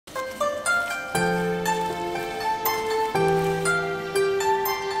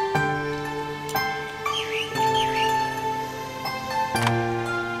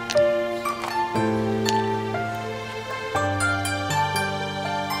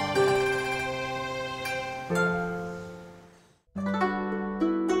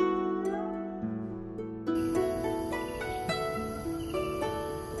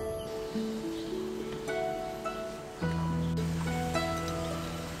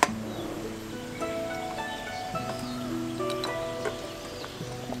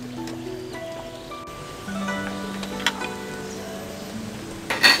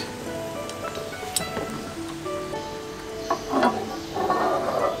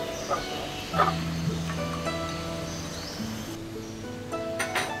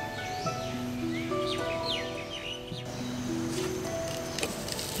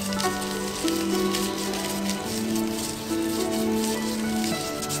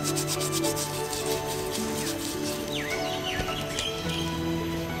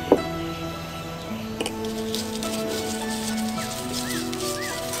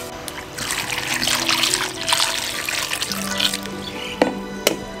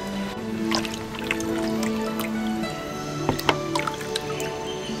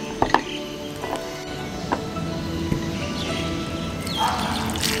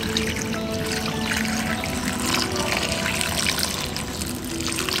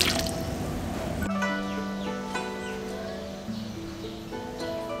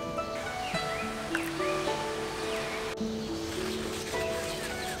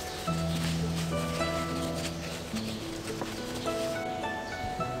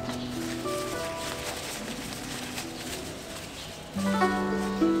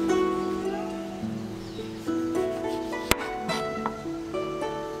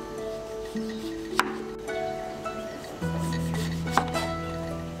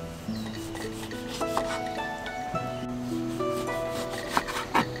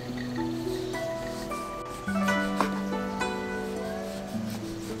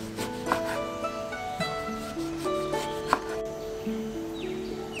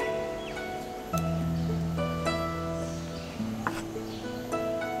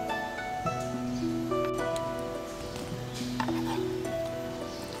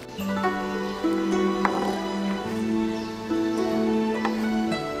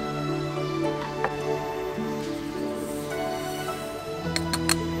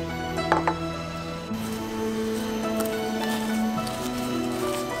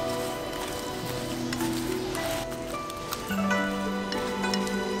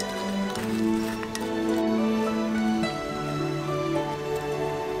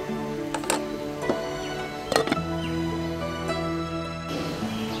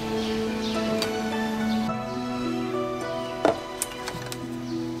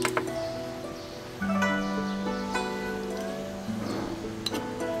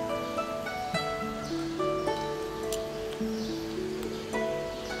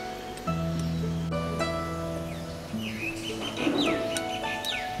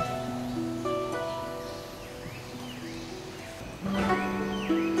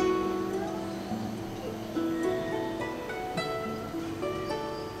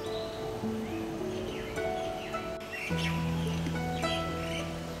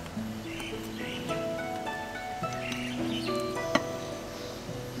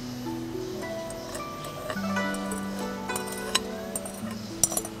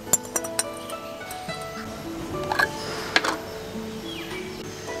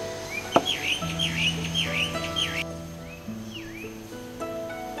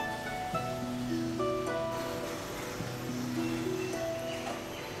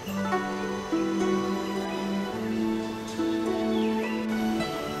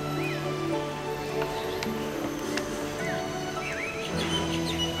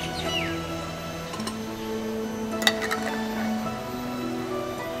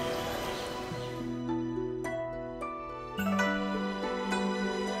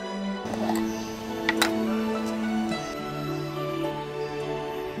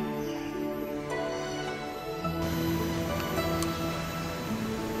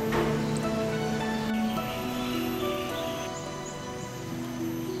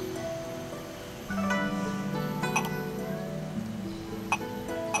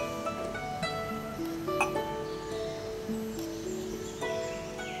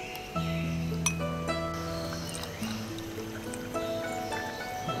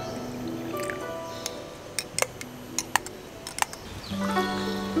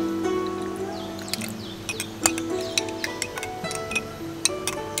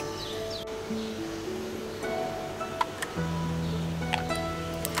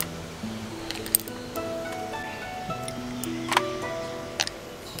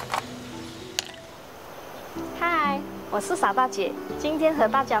我是傻大姐，今天和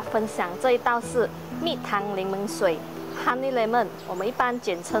大家分享这一道是蜜糖柠檬水 （Honey Lemon）， 我们一般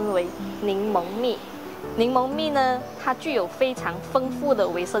简称为柠檬蜜。柠檬蜜呢，它具有非常丰富的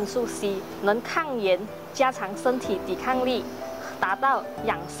维生素 C， 能抗炎、加强身体抵抗力，达到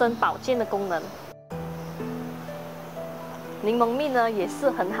养生保健的功能。柠檬蜜呢，也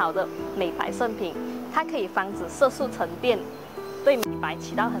是很好的美白圣品，它可以防止色素沉淀，对美白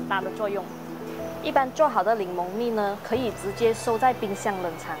起到很大的作用。一般做好的柠檬蜜呢，可以直接收在冰箱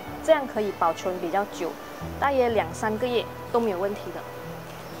冷藏，这样可以保存比较久，大约2-3个月都没有问题的。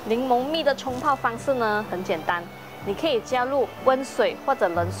柠檬蜜的冲泡方式呢很简单，你可以加入温水或者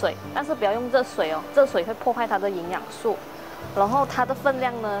冷水，但是不要用热水哦，热水会破坏它的营养素。然后它的分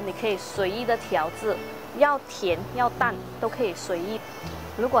量呢，你可以随意的调制，要甜要淡都可以随意。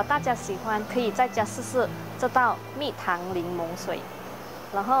如果大家喜欢，可以在家试试这道蜜糖柠檬水。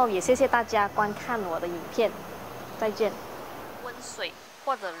然后也谢谢大家观看我的影片，再见。温水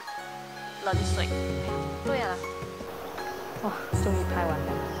或者冷水，对啊，哇，终于拍完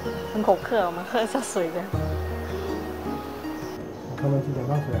了，很口渴，我们喝一下水的。他们几点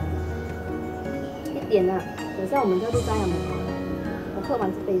放水？1点啊，等下我们就去摘了嘛。我喝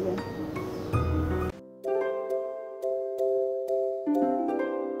完这杯先。